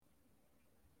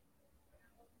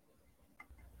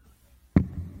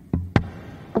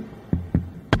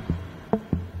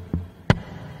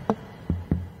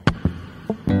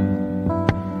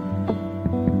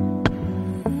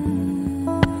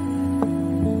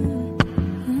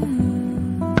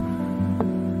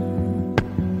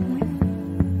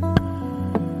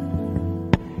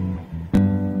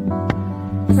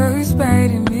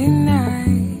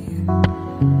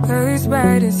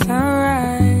by the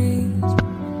sunrise.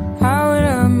 I would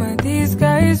love my these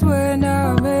guys when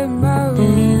I'm in my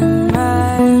room.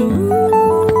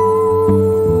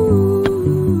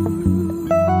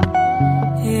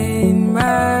 In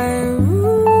my room.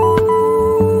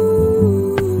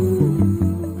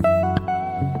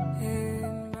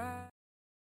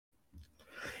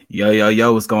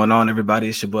 Yo, what's going on, everybody?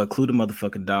 It's your boy Clue the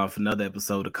motherfucking Don for another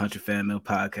episode of Country Fan Mill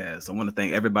Podcast. I want to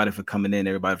thank everybody for coming in,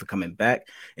 everybody for coming back.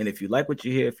 And if you like what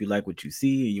you hear, if you like what you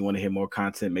see, and you want to hear more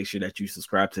content, make sure that you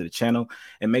subscribe to the channel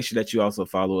and make sure that you also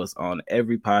follow us on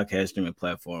every podcast streaming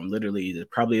platform. Literally, there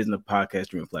probably isn't a podcast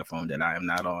streaming platform that I am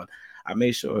not on. I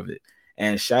made sure of it.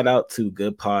 And shout out to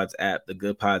Good Pods app. The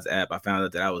Good Pods app, I found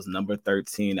out that I was number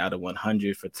 13 out of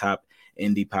 100 for top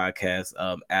indie podcast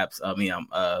apps.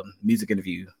 Music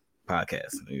interview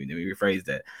podcast. Let me rephrase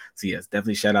that. So yes,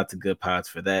 definitely shout out to Good Pods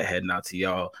for that. Heading out to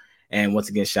y'all. And once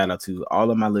again, shout out to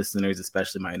all of my listeners,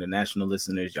 especially my international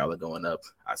listeners. Y'all are going up.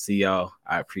 I see y'all.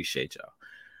 I appreciate y'all.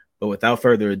 But without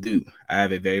further ado, I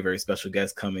have a very, very special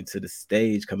guest coming to the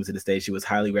stage. She was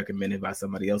highly recommended by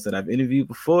somebody else that I've interviewed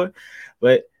before,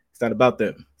 but it's not about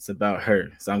them. It's about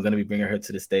her. So I'm going to be bringing her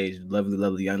to the stage. Lovely,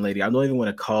 lovely young lady. I don't even want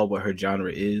to call what her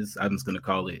genre is. I'm just going to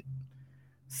call it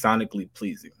sonically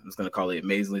pleasing. I'm just going to call it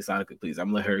amazingly sonically pleasing. I'm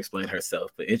going to let her explain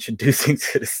herself. But introducing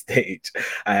to the stage,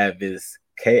 I have this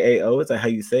KAO. Is that how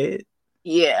you say it?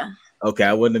 Yeah. Okay,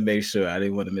 I wanted to make sure. I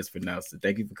didn't want to mispronounce it.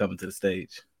 Thank you for coming to the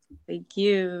stage. Thank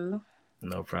you.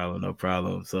 No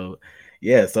problem. So,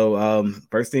 yeah. So,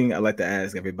 first thing I'd like to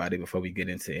ask everybody before we get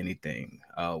into anything,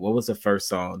 what was the first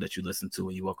song that you listened to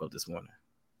when you woke up this morning?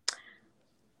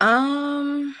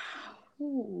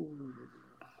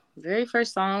 Very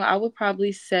first song, I would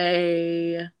probably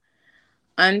say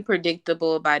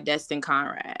Unpredictable by Destin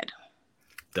Conrad.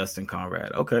 Destin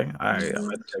Conrad. Okay. All right. I'm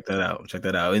gonna check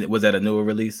that out. Was that a newer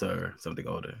release or something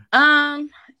older?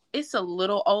 It's a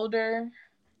little older.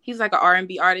 He's like an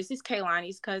R&B artist. He's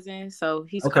Kehlani's cousin, so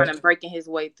he's kind of breaking his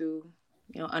way through,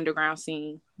 underground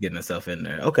scene. Getting himself in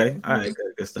there. Okay. All right.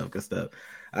 Good stuff.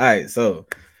 All right. So,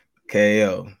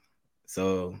 KO.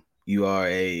 So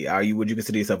would you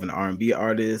consider yourself an R&B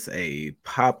artist, a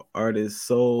pop artist,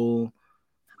 soul?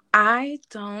 I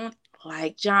don't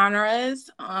like genres.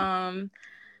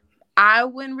 I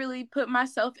wouldn't really put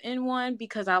myself in one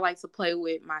because I like to play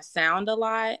with my sound a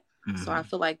lot. Mm-hmm. So I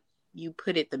feel like you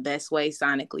put it the best way,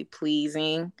 sonically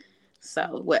pleasing.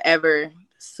 So whatever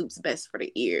suits best for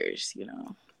the ears,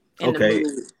 Okay.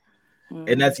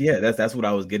 And that's what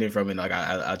I was getting from it. Like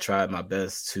I tried my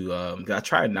best to I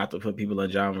tried not to put people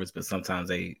in genres, but sometimes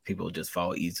people just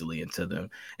fall easily into them.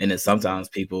 And then sometimes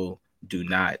people do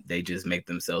not. They just make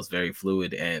themselves very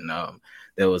fluid. And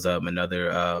there was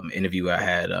another interview I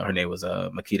had. Her name was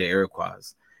Makita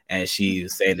Iroquois. And she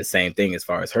was saying the same thing as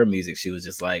far as her music. She was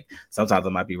just like, sometimes I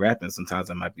might be rapping, sometimes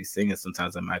I might be singing,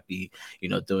 sometimes I might be,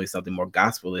 doing something more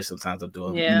gospelish. Sometimes I'm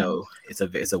doing,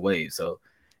 it's a wave. So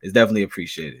it's definitely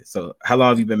appreciated. So how long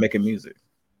have you been making music?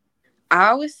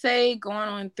 I would say going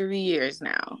on 3 years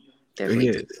now.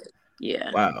 Definitely 3 years. Yeah.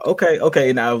 Wow. Okay.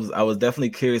 And I was definitely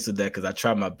curious with that because I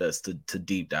try my best to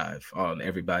deep dive on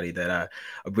everybody that I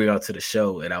bring out to the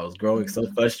show, and I was growing so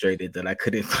frustrated that I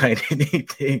couldn't find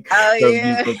anything from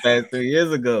the past 3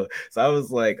 years ago. So I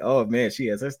was like, oh man, she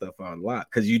has her stuff on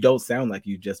lock because you don't sound like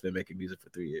you've just been making music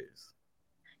for 3 years.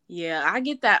 Yeah, I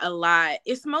get that a lot.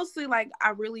 It's mostly like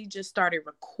I really just started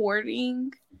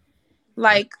recording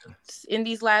like in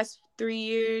these last 3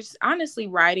 years. Honestly,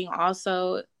 writing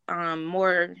also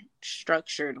more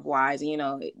structured wise,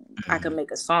 I could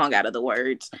make a song out of the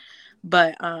words.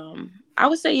 But I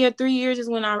would say 3 years is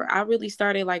when I really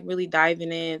started like really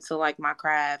diving into like my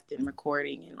craft and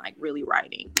recording and like really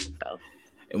writing. So.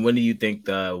 And when do you think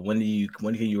when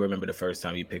can you remember the first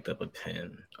time you picked up a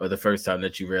pen or the first time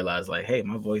that you realized like, hey,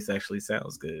 my voice actually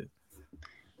sounds good?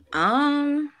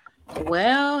 Well,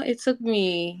 it took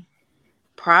me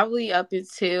probably up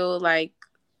until like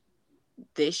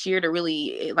this year to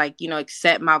really like,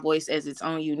 accept my voice as its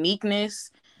own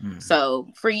uniqueness. Mm-hmm. So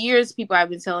for years, people have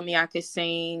been telling me I could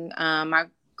sing. I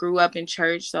grew up in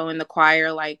church, so in the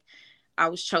choir, like I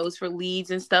was chose for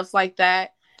leads and stuff like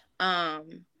that.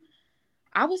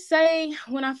 I would say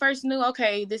when I first knew,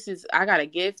 okay, I got a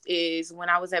gift is when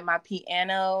I was at my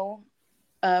piano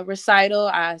recital.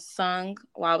 I sung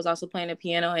while I was also playing the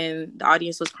piano and the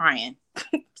audience was crying.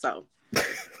 So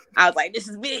I was like, this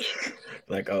is big.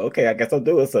 Like, oh, okay, I guess I'm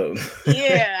doing something.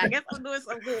 Yeah, I guess I'm doing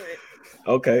something good.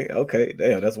 Okay.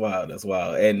 Damn, that's wild.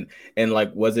 And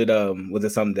like, was it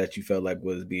something that you felt like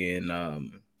was being,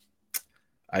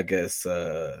 I guess,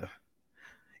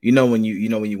 when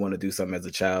you want to do something as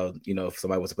a child, if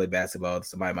somebody wants to play basketball,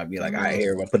 somebody might be like, "I Mm-hmm.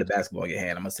 here, want to put a basketball in your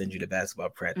hand. I'm gonna send you to basketball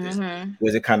practice." Mm-hmm.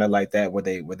 Was it kind of like that? Were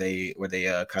they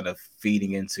kind of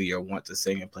feeding into your want to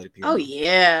sing and play the Oh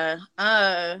piano?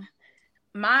 yeah.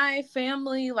 My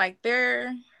family, like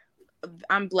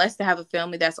I'm blessed to have a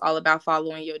family that's all about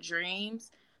following your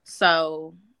dreams.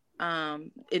 So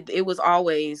it was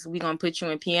always, we gonna put you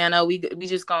in piano. We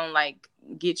just gonna like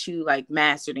get you like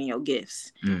mastered in your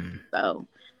gifts. Mm, So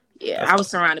yeah, that's I was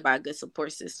surrounded by a good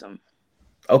support system.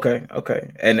 okay.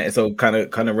 Okay, and so kind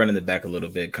of running it back a little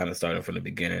bit, kind of starting from the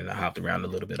beginning. I hopped around a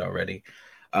little bit already.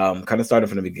 Kind of starting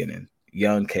from the beginning.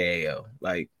 Young KAO,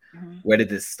 like Mhm. where did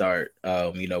this start?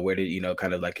 Where did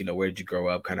kind of like where did you grow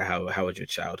up? Kind of how was your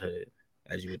childhood,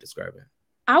 as you would describe it?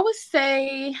 I would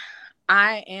say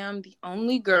I am the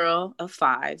only girl of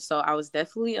five, so I was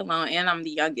definitely alone, and I'm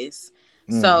the youngest.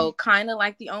 Mm, So kind of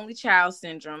like the only child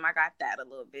syndrome. I got that a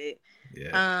little bit.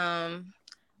 yeah, Um,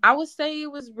 I would say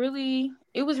it was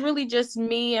really just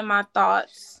me and my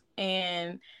thoughts,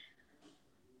 and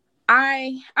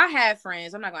I had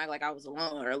friends. I'm not gonna act like I was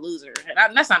alone or a loser.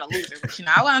 That's not a loser, but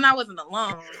I wasn't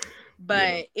alone. yeah.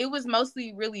 But it was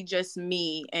mostly really just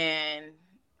me, and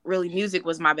really music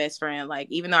was my best friend. Like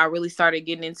even though I really started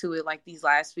getting into it like these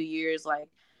last few years, like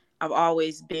I've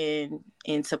always been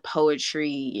into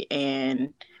poetry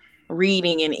and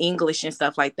reading in English and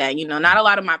stuff like that. Not a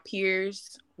lot of my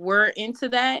peers were into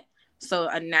that. So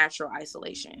a natural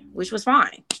isolation, which was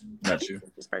fine. Got you.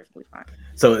 It was perfectly fine.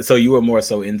 So you were more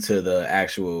so into the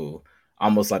actual,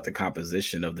 almost like the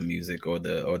composition of the music, or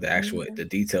the actual Mhm. the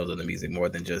details of the music, more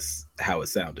than just how it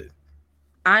sounded.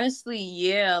 Honestly,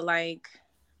 yeah, like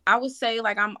I would say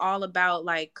like I'm all about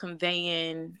like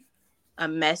conveying a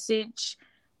message,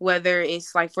 whether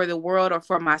it's like for the world or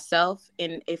for myself.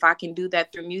 And if I can do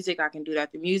that through music, I can do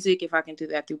that through music. If I can do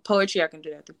that through poetry, I can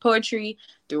do that through poetry,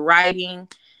 through writing,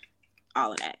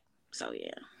 all of that. So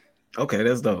yeah. Okay,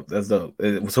 that's dope. That's dope.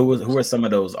 So who are some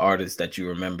of those artists that you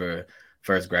remember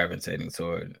first gravitating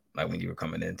toward, like when you were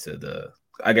coming into the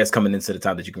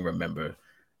time that you can remember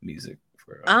music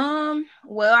for?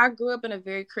 Well, I grew up in a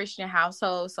very Christian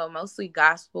household, so mostly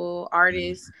gospel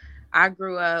artists. I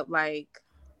grew up like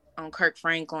on Kirk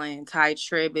Franklin, Ty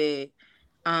Tribbett.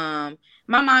 Um,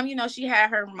 my mom, she had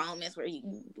her moments where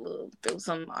you threw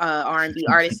some R&B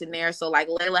artists in there. So like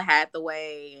Layla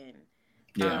Hathaway and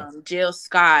Yeah. Jill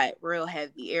Scott, real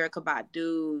heavy, Erica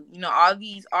Badu, all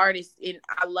these artists. And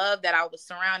I love that I was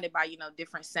surrounded by,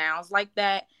 different sounds like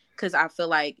that, because I feel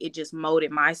like it just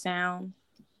molded my sound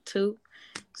too.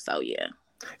 So yeah.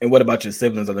 And what about your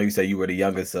siblings? I know you said you were the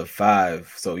youngest of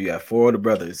five, so you have four older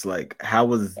brothers. Like, how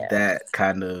was that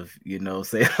kind of,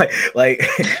 say like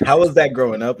how was that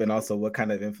growing up, and also what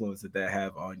kind of influence did that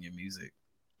have on your music?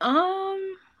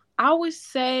 I would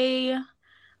say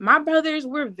my brothers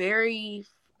were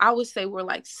I would say we're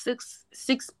like six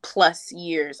plus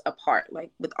years apart,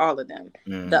 like with all of them.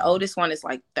 The Mm, oldest one is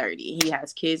like 30. He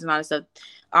has kids and all that stuff.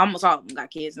 Almost all of them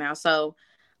got kids now. So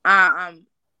I'm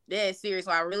dead serious.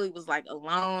 So I really was like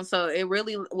alone. So it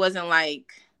really wasn't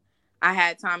like I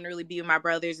had time to really be with my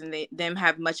brothers and them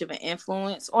have much of an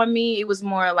influence on me. It was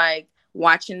more like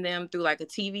watching them through like a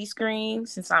TV screen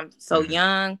since I'm so mhm.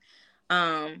 young.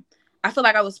 Um, I feel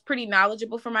like I was pretty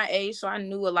knowledgeable for my age, so I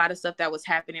knew a lot of stuff that was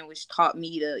happening, which taught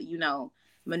me to,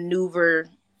 maneuver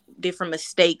different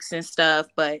mistakes and stuff.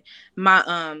 But my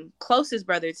closest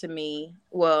brother to me,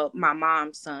 well, my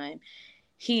mom's son,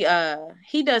 he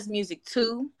does music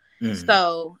too. Mm.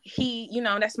 So he,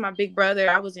 that's my big brother.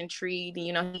 I was intrigued.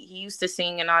 He used to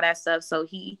sing and all that stuff. So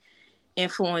he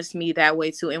influenced me that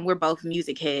way too. And we're both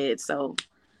music heads. So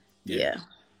Yeah, yeah.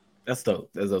 that's dope.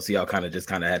 That's dope. So y'all kind of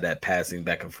had that passing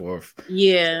back and forth.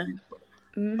 Yeah.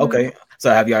 Hmm. Okay, so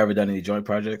have y'all ever done any joint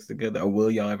projects together, or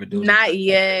will y'all ever do any Not joint projects?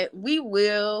 yet. We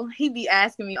will. He be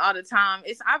asking me all the time.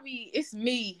 It's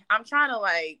me. I'm trying to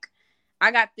like,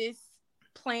 I got this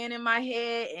plan in my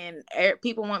head, and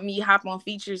people want me to hop on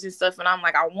features and stuff, and I'm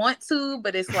like, I want to,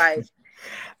 but it's like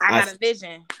I I got a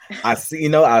vision. I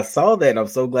see, I saw that. I'm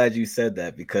so glad you said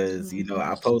that because, I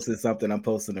Mhm. posted something. I'm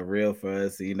posting a reel for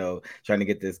us, trying to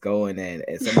get this going. And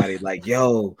somebody like,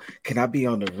 yo, can I be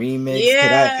on the remix?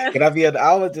 Can I, Yeah. can I be on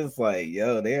I was just like,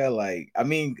 yo, they're like, I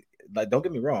mean, like, don't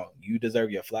get me wrong. You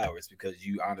deserve your flowers because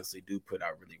you honestly do put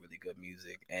out really, really good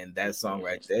music. And that song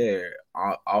right there,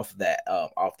 off that,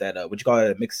 what you call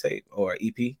it, a mixtape or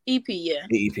EP? EP, yeah.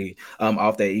 The EP,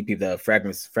 off that EP, the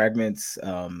fragments,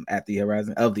 at the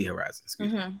horizon of the horizon,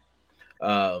 excuse me.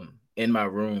 Hmm. In my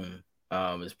room,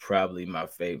 is probably my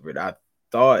favorite. I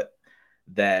thought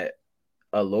that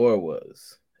Allure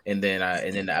was, And then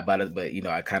I bought it, but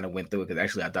I kind of went through it because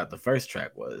actually I thought the first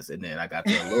track was, and then I got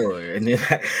to Allure, and then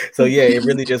so yeah, it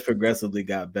really just progressively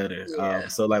got better. Yeah.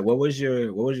 So like, what was your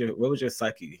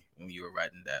psyche when you were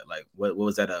writing that? Like, what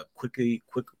was that, a quickly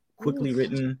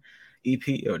written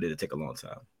EP, or did it take a long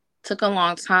time? Took a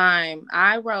long time.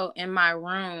 I wrote in my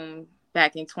room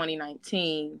back in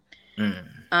 2019.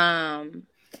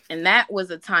 And that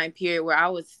was a time period where I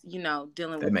was, dealing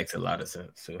with. That makes a lot of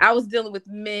sense too. I was dealing with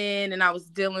men, and I was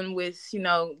dealing with,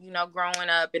 growing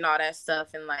up and all that stuff,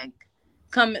 and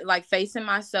facing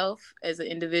myself as an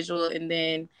individual. And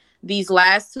then these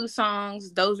last two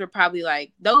songs, those were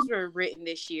written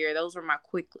this year. Those were my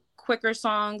quicker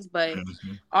songs, but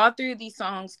all three of these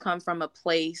songs come from a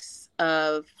place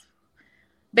of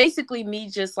basically me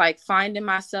just like finding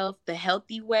myself the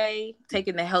healthy way,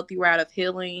 taking the healthy route of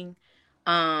healing.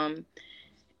 And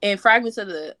Fragments of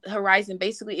the Horizon,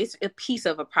 basically it's a piece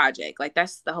of a project. Like,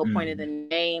 that's the whole point of the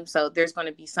name. So there's going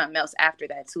to be something else after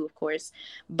that too, of course.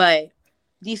 But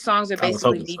these songs are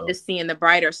basically me just seeing the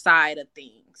brighter side of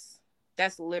things.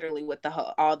 That's literally what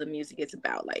all the music is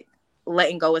about. Like,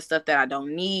 letting go of stuff that I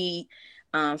don't need,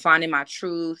 finding my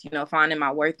truth, finding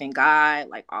my worth in God,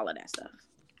 like all of that stuff.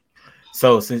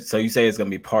 So you say it's gonna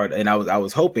be part, and I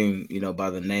was hoping, by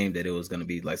the name, that it was gonna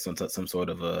be like some sort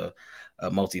of a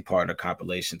multi-part or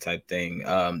compilation type thing.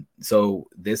 So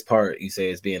this part you say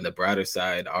is being the brighter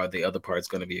side. Are the other parts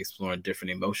going to be exploring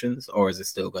different emotions, or is it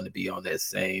still going to be on that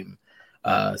same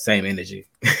energy?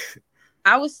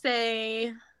 I would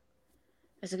say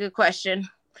that's a good question.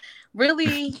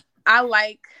 Really, I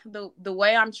like the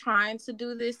way I'm trying to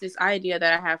do this idea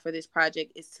that I have for this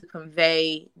project is to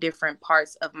convey different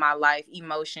parts of my life,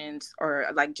 emotions, or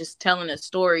like just telling a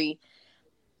story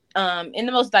in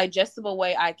the most digestible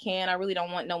way I can. I really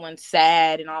don't want no one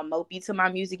sad and all mopey to my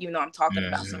music, even though I'm talking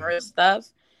about some real stuff.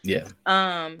 Yeah.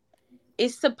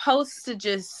 It's supposed to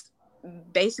just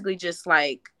basically just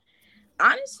like,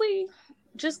 honestly,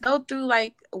 just go through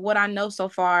like what I know so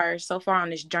far on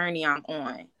this journey I'm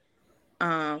on.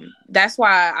 That's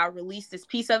why I released this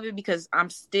piece of it, because I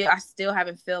still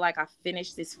haven't feel like I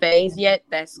finished this phase yet.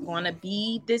 That's going to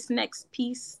be this next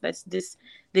piece. That's this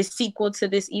sequel to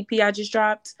this EP I just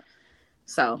dropped.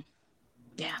 So,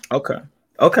 yeah. Okay.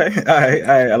 All right.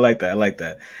 I like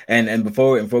that. And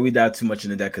before we dive too much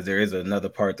into that, because there is another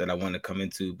part that I want to come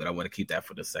into, but I want to keep that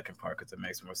for the second part because it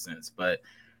makes more sense. But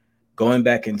going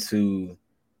back into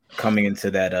coming into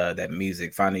that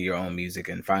music, finding your own music,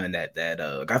 and finding that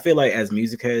I feel like as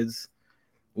music heads,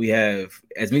 we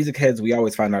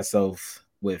always find ourselves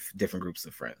with different groups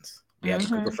of friends. We have a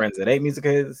group of friends that ain't music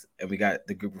heads, and we got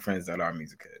the group of friends that are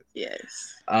music heads.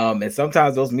 Yes. And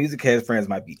sometimes those music heads friends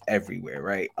might be everywhere,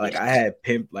 right? Like, I had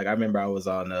I remember I was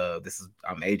on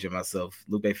I'm aging myself.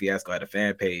 Lupe Fiasco had a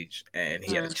fan page, and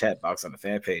he had a chat box on the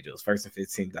fan page. It was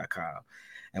firstand15.com.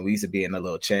 And we used to be in a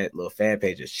little fan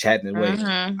page, just chatting away.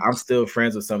 I'm still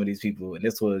friends with some of these people, and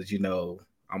this was,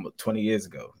 almost 20 years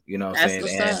ago. You know what I'm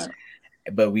saying?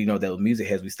 But we know that music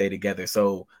heads, we stay together.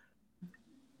 So,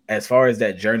 as far as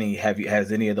that journey,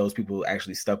 has any of those people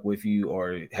actually stuck with you,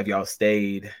 or have y'all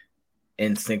stayed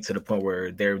in sync to the point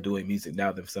where they're doing music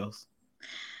now themselves?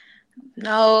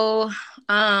 No.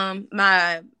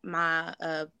 My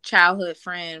childhood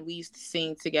friend, we used to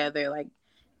sing together, like,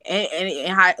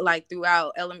 and high, like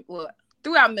throughout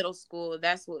middle school.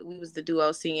 That's what we was the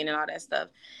duo singing and all that stuff.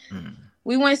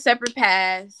 We went separate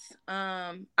paths.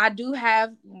 I do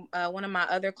have one of my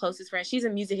other closest friends. She's a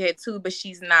music head too, but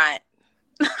she's not,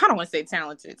 I don't want to say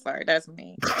talented. Sorry, that's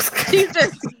me. She's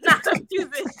just not a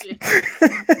musician.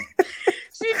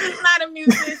 She's just not a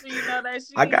musician, that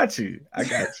she. I got you.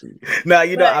 Now,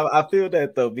 I feel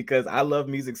that though, because I love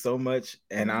music so much,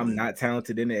 and I'm not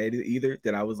talented in it either,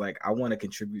 that I was like, I want to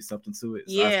contribute something to it.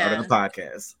 So I started a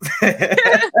podcast.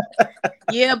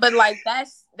 Yeah, but like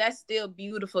that's still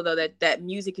beautiful though, that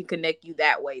music can connect you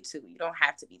that way too. You don't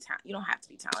have to be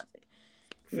talented.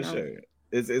 For sure.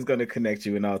 It's going to connect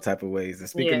you in all type of ways. And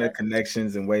speaking of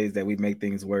connections and ways that we make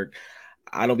things work,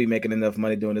 I don't be making enough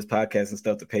money doing this podcast and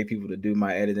stuff to pay people to do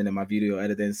my editing and my video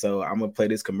editing. So I'm going to play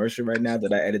this commercial right now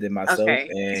that I edited myself,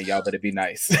 and y'all better be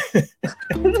nice.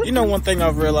 One thing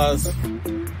I've realized,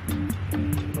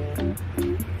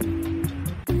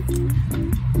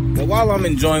 that while I'm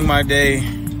enjoying my day,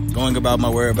 going about my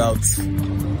whereabouts,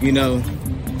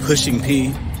 pushing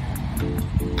P,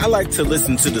 I like to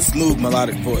listen to the smooth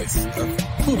melodic voice of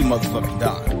Kountry motherfucking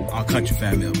Don on Country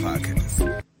Family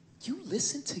Podcast. You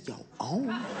listen to your own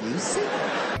music?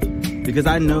 Because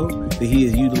I know that he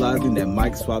is utilizing that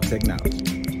mic swap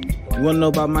technology. You want to know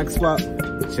about mic swap?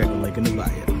 Check the link in the bio.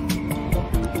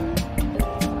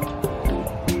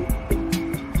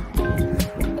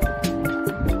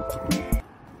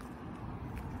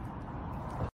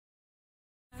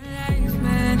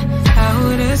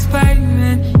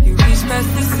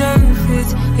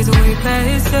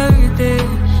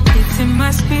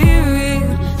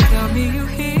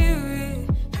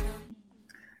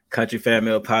 Country Fan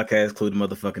Mail Podcast, including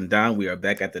motherfucking Don. We are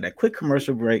back after that quick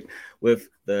commercial break with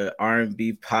the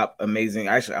R&B pop amazing.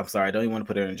 Actually, I'm sorry, I don't even want to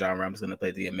put it in genre. I'm just going to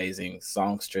play the amazing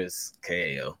songstress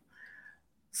KAO.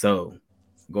 So,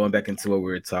 going back into what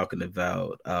we were talking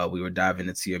about, we were diving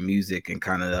into your music and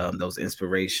kind of those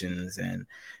inspirations and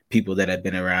people that have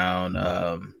been around,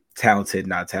 talented,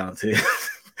 not talented.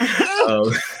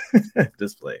 um,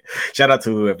 Display. Shout out to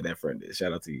whoever that friend is.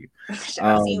 Shout out to you.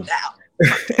 Shout out to you now.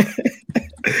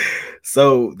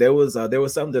 So there was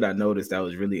something that I noticed that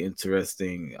was really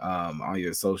interesting on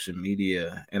your social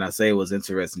media, and I say it was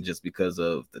interesting just because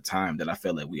of the time that I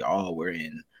felt like we all were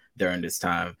in during this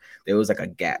time. There was like a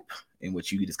gap in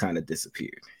which you just kind of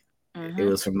disappeared. It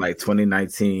was from like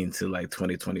 2019 to like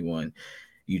 2021.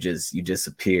 You just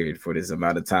appeared for this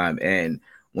amount of time, and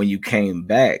when you came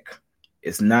back,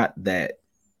 it's not that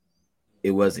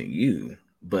it wasn't you,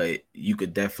 but you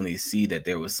could definitely see that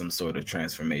there was some sort of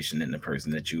transformation in the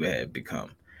person that you had become.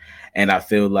 And I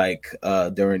feel like I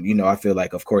feel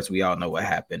like, of course, we all know what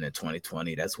happened in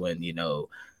 2020. That's when,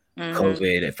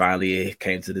 COVID, it finally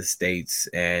came to the States,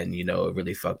 and, it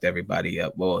really fucked everybody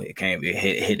up. Well, it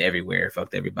hit everywhere,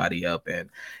 fucked everybody up, and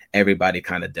everybody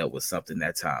kind of dealt with something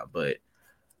that time. But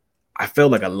I feel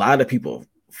like a lot of people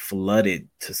flooded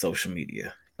to social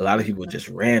media. A lot of people just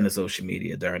ran to social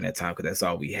media during that time because that's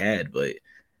all we had. But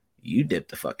you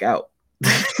dipped the fuck out.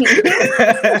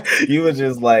 You were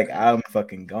just like, I'm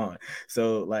fucking gone.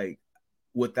 So like,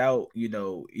 without you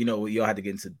don't have to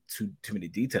get into too many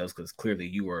details because clearly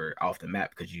you were off the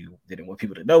map because you didn't want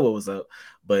people to know what was up.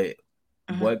 But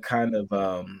what kind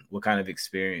of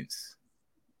experience,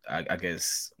 I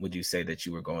guess, would you say that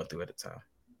you were going through at the time?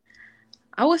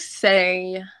 I would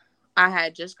say I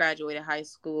had just graduated high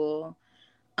school.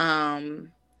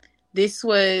 This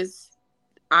was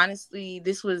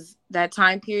that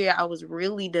time period I was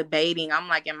really debating. I'm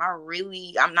like, I'm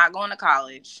not going to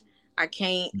college. I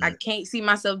can't see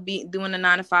myself doing a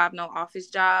 9-to-5, no office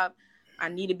job. I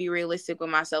need to be realistic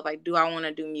with myself. Like, do I want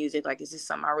to do music? Like, is this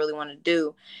something I really want to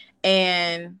do?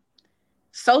 And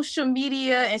social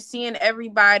media and seeing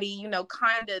everybody,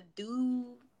 kind of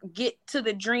do get to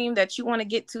the dream that you want to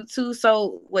get to too.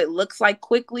 So what looks like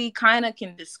quickly kind of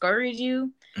can discourage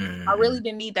you. I really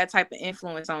didn't need that type of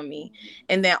influence on me.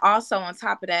 And then also on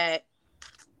top of that,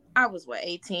 I was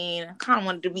 18. I kind of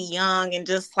wanted to be young and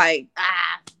just like,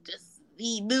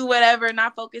 do whatever,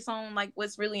 not focus on like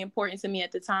what's really important to me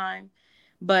at the time.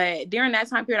 But during that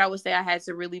time period, I would say I had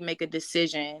to really make a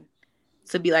decision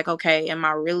to be like, okay, am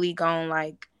I really going to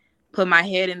like put my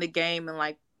head in the game and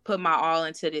like put my all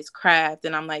into this craft?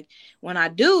 And I'm like, when I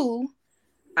do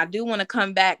want to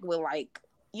come back with like,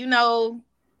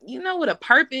 with a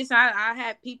purpose. I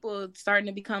had people starting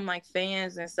to become like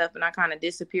fans and stuff, and I kind of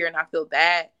disappear, and I feel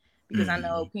bad because I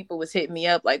know people was hitting me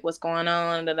up like, what's going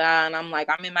on, and I'm like,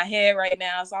 I'm in my head right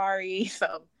now, sorry.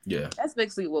 So yeah, that's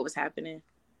basically what was happening.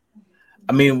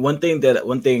 I mean, one thing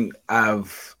I'll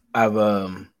say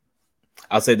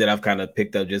that I've kind of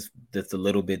picked up just a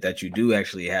little bit that you do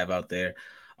actually have out there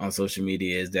on social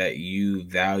media is that you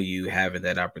value having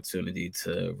that opportunity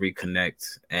to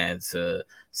reconnect and to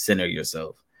center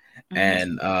yourself.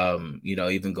 And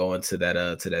even going to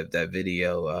that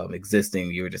video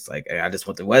existing, you were just like, hey, I just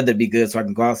want the weather to be good so I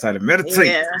can go outside and meditate.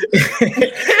 Yeah.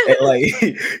 And like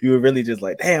you were really just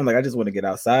like, damn, like I just want to get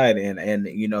outside. And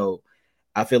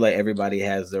I feel like everybody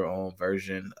has their own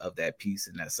version of that peace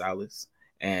and that solace.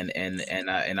 And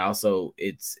also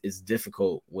it's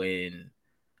difficult when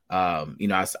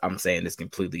I'm saying this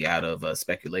completely out of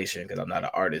speculation because I'm not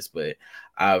an artist, but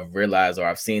I've realized or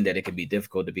I've seen that it can be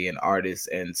difficult to be an artist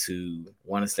and to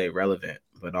want to stay relevant,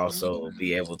 but also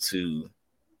be able to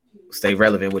stay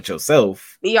relevant with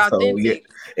yourself. Be authentic.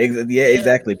 So,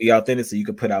 exactly. Be authentic so you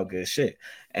can put out good shit.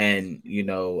 And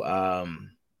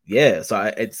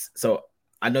so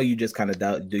I know you just kind of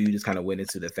went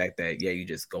into the fact that you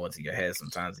just go into your head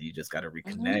sometimes and you just got to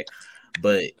reconnect,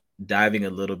 but diving a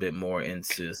little bit more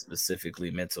into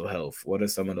specifically mental health, what are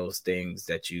some of those things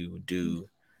that you do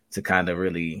to kind of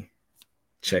really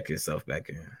check yourself back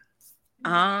in?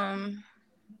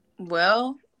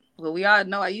 Well, we all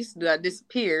know I used to do that,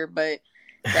 disappear, but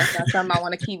that's not something I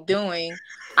want to keep doing.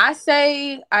 I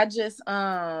say I just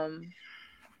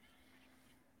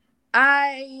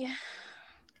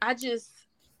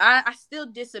I still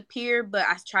disappear, but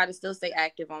I try to still stay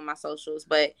active on my socials.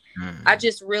 But I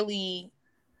just really,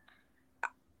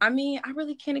 I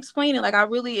really can't explain it. Like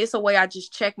it's a way I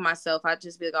just check myself. I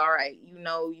just be like, all right, you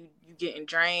getting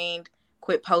drained.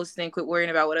 Quit posting. Quit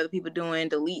worrying about what other people doing.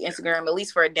 Delete Instagram at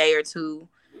least for a day or two.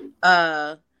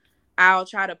 I I'll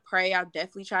try to pray. I'll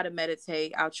definitely try to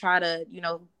meditate. I'll try to,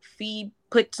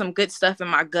 put some good stuff in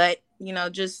my gut,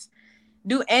 just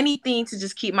do anything to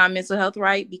just keep my mental health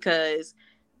right, because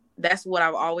that's what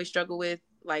I've always struggled with.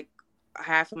 Like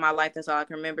half of my life, that's all I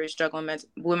can remember is struggling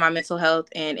with my mental health.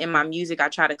 And in my music, I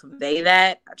try to convey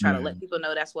that. I try to let people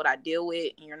know that's what I deal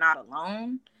with and you're not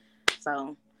alone.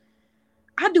 So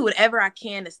I do whatever I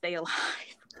can to stay alive.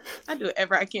 I'm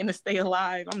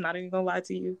not even gonna lie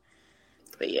to you.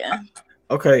 But yeah.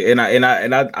 Okay, and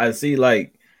I see,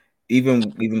 like,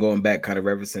 even going back, kind of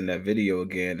referencing that video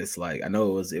again. It's like, I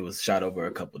know it was shot over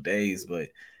a couple days, but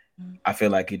I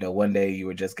feel like, one day you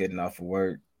were just getting off of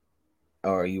work,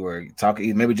 or you were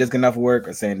talking, maybe just getting off of work,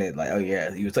 or saying that, like, oh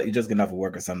yeah, you're just getting off of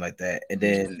work or something like that, and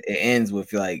then it ends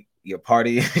with like your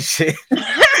party and shit.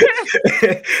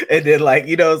 And then, like,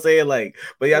 you know what I'm saying, like,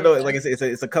 but yeah, I know, like I said,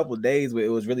 it's a couple days where it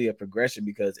was really a progression,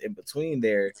 because in between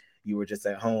there you were just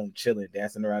at home chilling,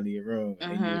 dancing around in your room,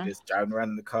 and you were just driving around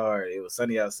in the car. It was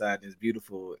sunny outside and it's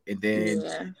beautiful, and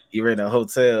then you were in a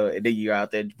hotel, and then you're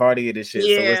out there partying and shit. So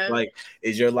it's like,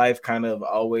 is your life kind of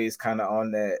always kind of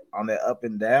on that up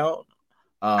and down?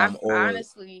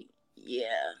 Honestly,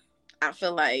 yeah, I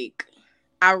feel like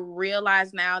I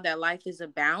realize now that life is a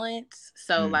balance.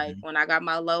 So like when I got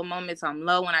my low moments, I'm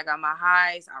low. When I got my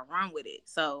highs, I run with it.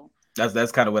 So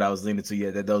that's kind of what I was leaning to. Yeah,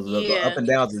 that those up and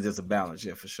downs is just a balance.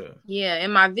 Yeah, for sure. Yeah,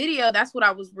 in my video, that's what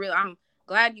I was I'm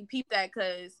glad you peeped that,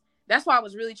 because that's why I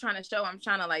was really trying to show. I'm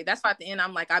trying to, like, that's why at the end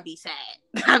I'm like, I be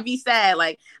sad.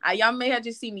 Like, y'all may have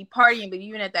just seen me partying, but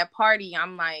even at that party,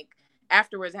 I'm like,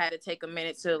 afterwards I had to take a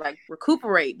minute to like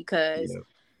recuperate, because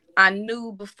I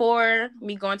knew before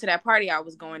me going to that party I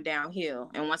was going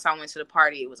downhill, and once I went to the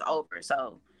party it was over.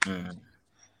 So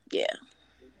yeah.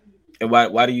 And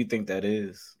why do you think that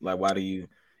is? Like, why do you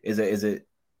is it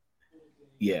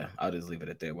yeah, I'll just leave it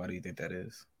at that. Why do you think that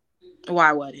is?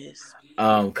 Why, what is?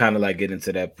 Kind of like getting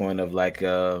to that point of like,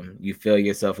 you feel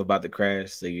yourself about to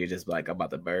crash, so you're just like, I'm about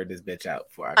to burn this bitch out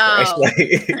before I crash. Like,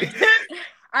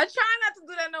 I try not to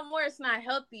do that no more. It's not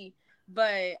healthy.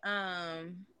 But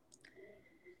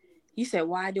you said,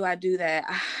 why do I do that?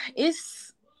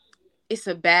 It's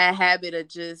a bad habit of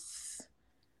just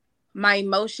my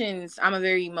emotions. I'm a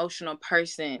very emotional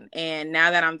person, and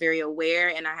now that I'm very aware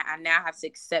and I now have to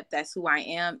accept that's who I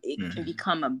am, it can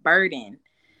become a burden.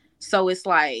 So it's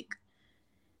like,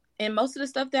 and most of the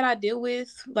stuff that I deal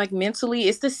with, like mentally,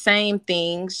 it's the same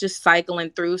things just cycling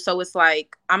through. So it's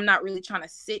like, I'm not really trying to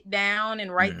sit down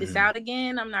and write this out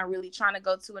again. I'm not really trying to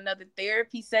go to another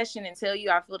therapy session and tell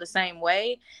you I feel the same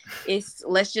way. It's,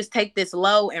 let's just take this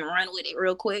low and run with it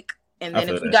real quick. And then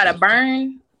if we got to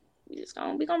burn, we're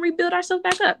gonna rebuild ourselves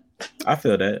back up. I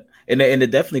feel that. And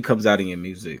it definitely comes out in your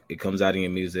music. It comes out in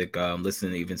your music.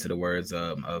 Listening even to the words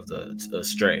of the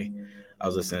Stray. I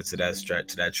was listening to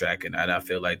that track, and I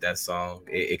feel like that song,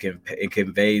 it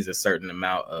conveys a certain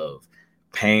amount of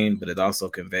pain, but it also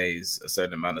conveys a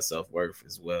certain amount of self-worth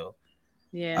as well.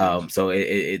 Yeah. So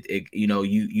it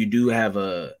you do have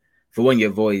for one, your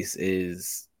voice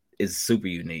is super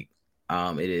unique.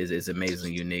 It's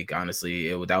amazingly unique. Honestly,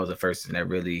 that was the first thing that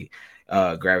really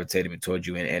gravitated me towards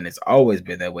you, and it's always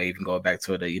been that way. Even going back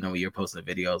to the, when you're posting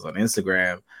videos on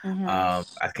Instagram, I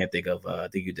can't think of. I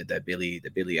think you did the Billie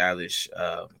Eilish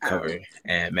cover,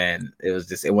 and man, it was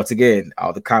just. And once again,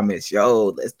 all the comments, yo,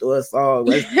 let's do a song,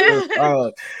 but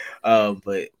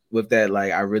with that,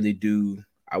 like, I really do.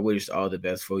 I wish all the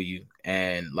best for you,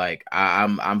 and like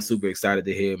I'm super excited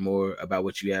to hear more about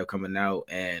what you have coming out,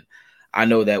 and I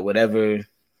know that whatever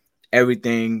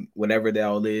that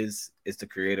all is the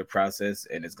creative process,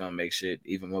 and it's gonna make shit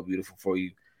even more beautiful for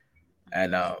you.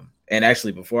 And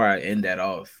actually, before I end that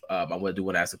off, I want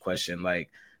to ask a question. Like,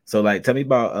 so, like, tell me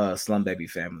about Slum Baby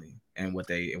Family and what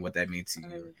that means to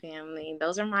you. Family,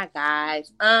 those are my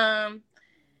guys.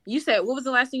 You said, what was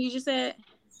the last thing you just said?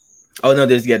 Oh no,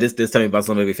 this tell me about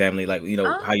Slum Baby Family, like,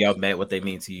 how y'all met, what they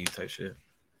mean to you, type shit.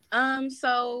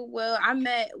 So,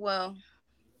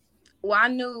 I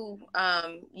knew,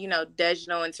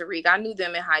 Dejanel and Tariq. I knew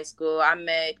them in high school. I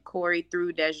met Corey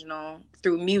through Dejanel,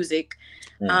 through music.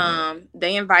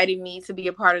 They invited me to be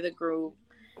a part of the group.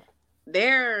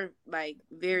 They're like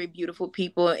very beautiful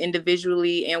people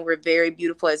individually, and we're very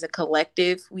beautiful as a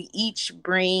collective. We each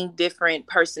bring different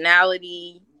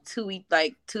personality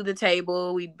to the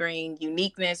table. We bring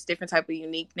uniqueness, different type of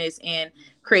uniqueness, and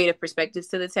creative perspectives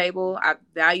to the table. I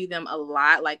value them a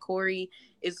lot. Like, Corey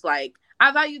is like,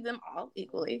 I value them all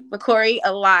equally, but Corey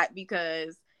a lot,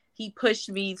 because he pushed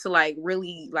me to like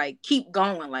really like keep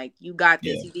going. Like, you got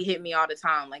this. He hit me all the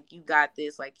time. Like, you got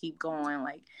this. Like, keep going.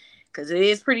 Like, because it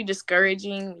is pretty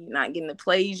discouraging. You're not getting the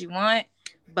plays you want.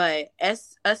 But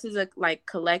us as a like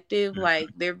collective, like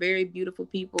they're very beautiful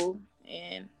people,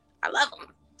 and I love them.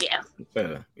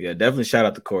 Yeah, definitely shout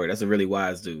out to Corey. That's a really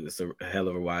wise dude. It's a hell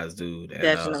of a wise dude. And,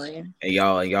 Definitely. And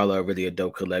y'all are really a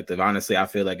dope collective. Honestly, I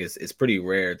feel like it's pretty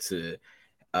rare to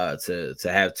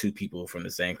have two people from the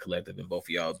same collective and both of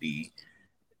y'all be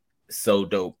so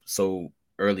dope so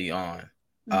early on.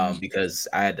 Because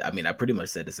I pretty much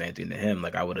said the same thing to him.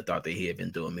 Like I would have thought that he had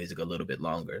been doing music a little bit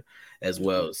longer as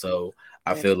well. So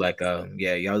I feel like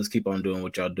y'all just keep on doing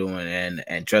what y'all doing,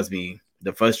 and trust me,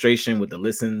 the frustration with the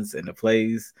listens and the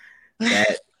plays,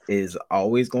 that is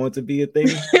always going to be a thing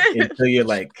until you're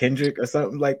like Kendrick or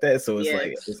something like that. So it's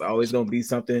like it's always gonna be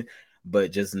something,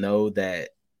 but just know that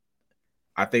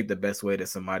I think the best way that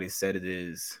somebody said it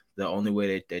is the only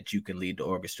way that you can lead the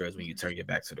orchestra is when you turn your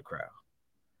back to the crowd.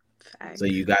 Fact. So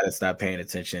you got to stop paying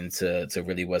attention to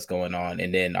really what's going on,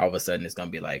 and then all of a sudden it's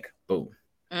gonna be like boom.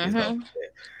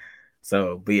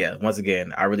 So, but yeah, once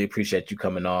again, I really appreciate you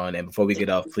coming on. And before we get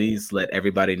off, please let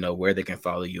everybody know where they can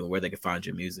follow you and where they can find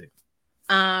your music.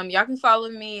 Y'all can follow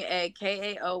me at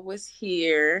KAO was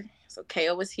here. So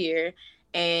KAO was here,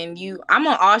 and I'm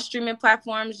on all streaming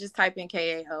platforms. Just type in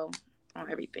KAO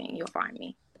on everything, you'll find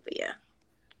me. But yeah.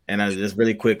 And I just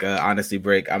really quick honesty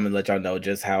break. I'm gonna let y'all know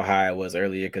just how high I was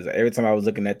earlier, because every time I was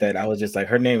looking at that, I was just like,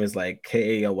 her name is like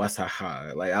KAO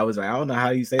Wasaha. Like I was like, I don't know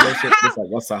how you say that shit. It's like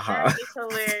Wasaha. It's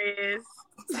hilarious.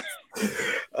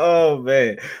 Oh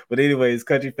man. But anyways,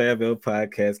 Country Family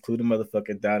Podcast, clue the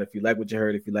motherfucking down. If you like what you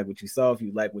heard, if you like what you saw, if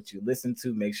you like what you listened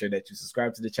to, make sure that you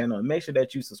subscribe to the channel, and make sure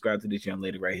that you subscribe to this young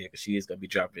lady right here, because she is gonna be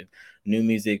dropping new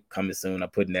music coming soon. I'm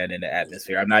putting that in the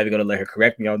atmosphere. I'm not even gonna let her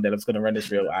correct me on that. I'm just gonna run this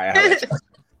real.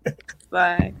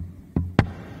 Bye.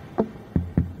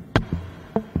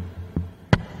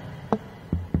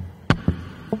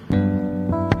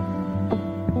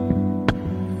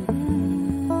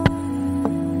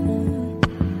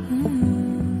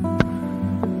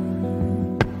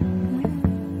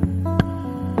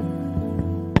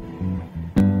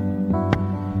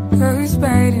 First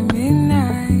by the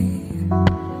midnight,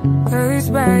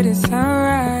 first by the sun.